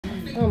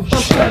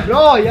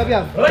Bra,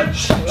 Jebben!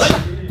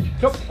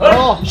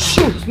 Bra!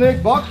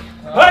 Snygg bak!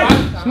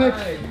 Snygg!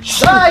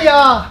 Där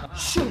ja!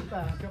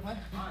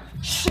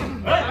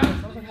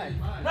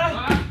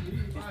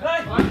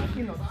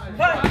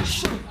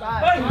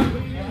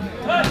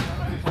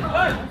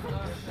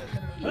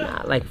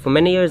 Like for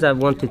many years I've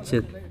wanted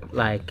to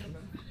like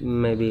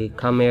maybe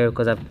come here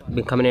because I've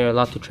been coming here a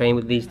lot to train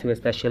with these two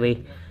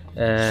especially,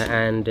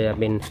 and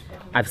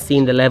I've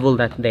seen the level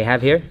that they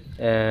have here,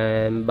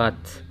 but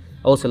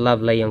also love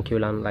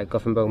Kulan, like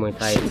Gothenburg Muay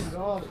Thai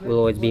will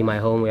always be my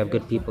home. We have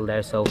good people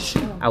there, so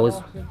I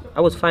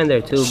was fine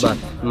there too, but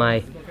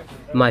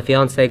my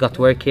fiance got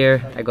to work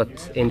here. I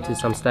got into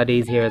some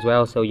studies here as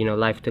well, so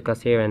life took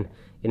us here, and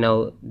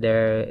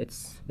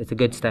it's a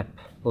good step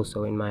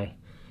also in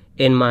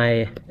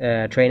my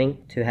training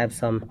to have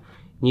some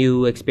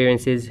new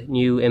experiences,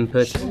 new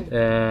input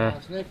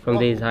from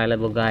these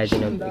high-level guys.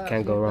 It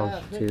can't go wrong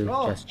to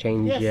just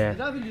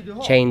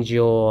change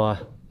your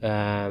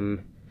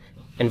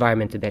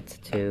environment a bit,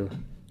 to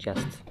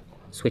just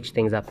switch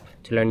things up,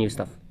 to learn new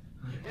stuff.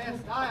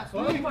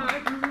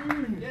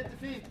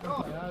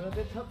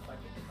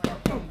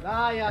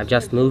 I've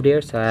just moved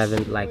here, so I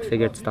haven't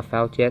figured stuff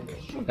out yet.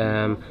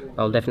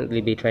 I'll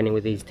definitely be training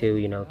with these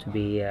two, to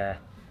be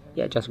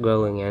just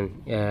growing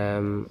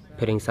and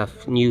putting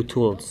new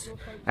tools.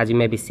 As you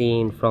may be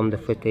seeing from the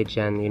footage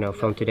and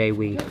from today,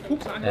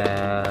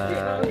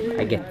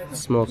 I get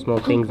small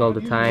things all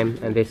the time,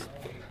 and this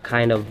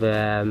kind of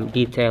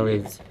detail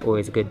is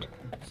always good.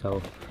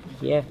 So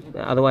yeah,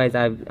 otherwise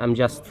I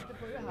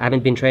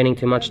haven't been training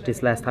too much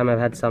this last time. I've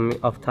had some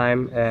off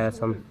time,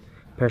 some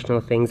personal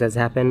things has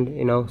happened,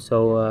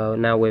 so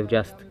now we're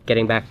just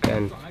getting back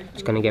and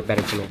it's gonna get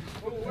better for me.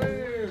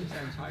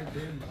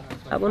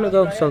 I want to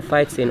go some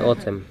fights in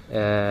autumn.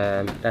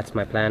 That's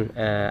my plan.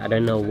 I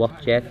don't know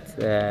what yet.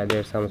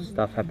 There's some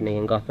stuff happening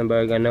in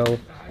Gothenburg, I know.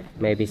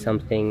 Maybe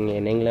something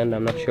in England,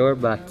 I'm not sure.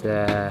 But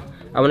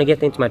I want to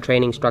get into my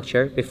training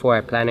structure before I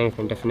plan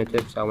anything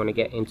definitive. So I want to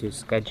get into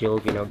schedule,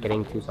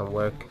 getting to some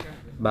work.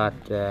 But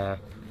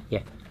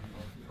yeah,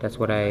 that's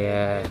what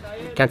I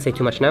can't say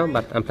too much now,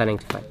 but I'm planning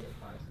to fight.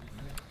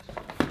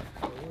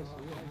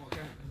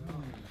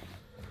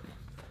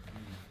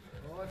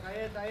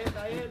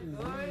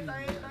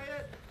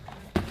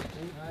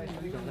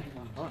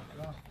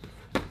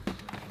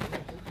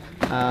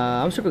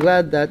 I'm super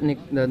glad that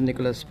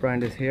Nicholas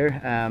Bryant is here.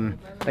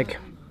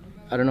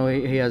 I don't know,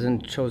 he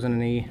hasn't chosen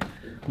any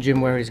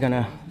gym where he's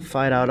gonna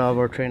fight out of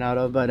or train out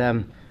of, but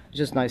it's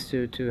just nice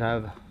to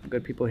have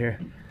good people here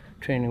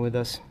training with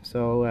us.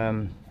 So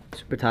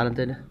super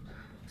talented,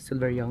 still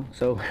very young.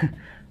 So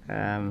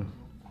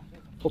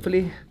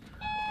hopefully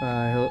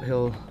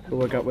he'll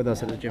work out with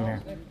us at the gym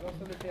here.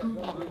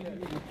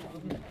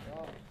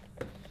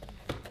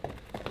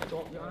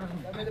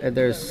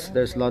 There's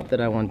a lot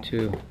that I want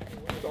to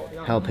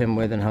help him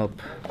with and help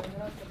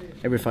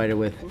every fighter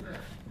with,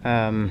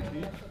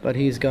 but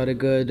he's got a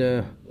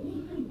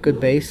good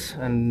base,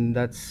 and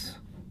that's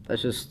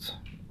just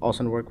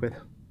awesome to work with.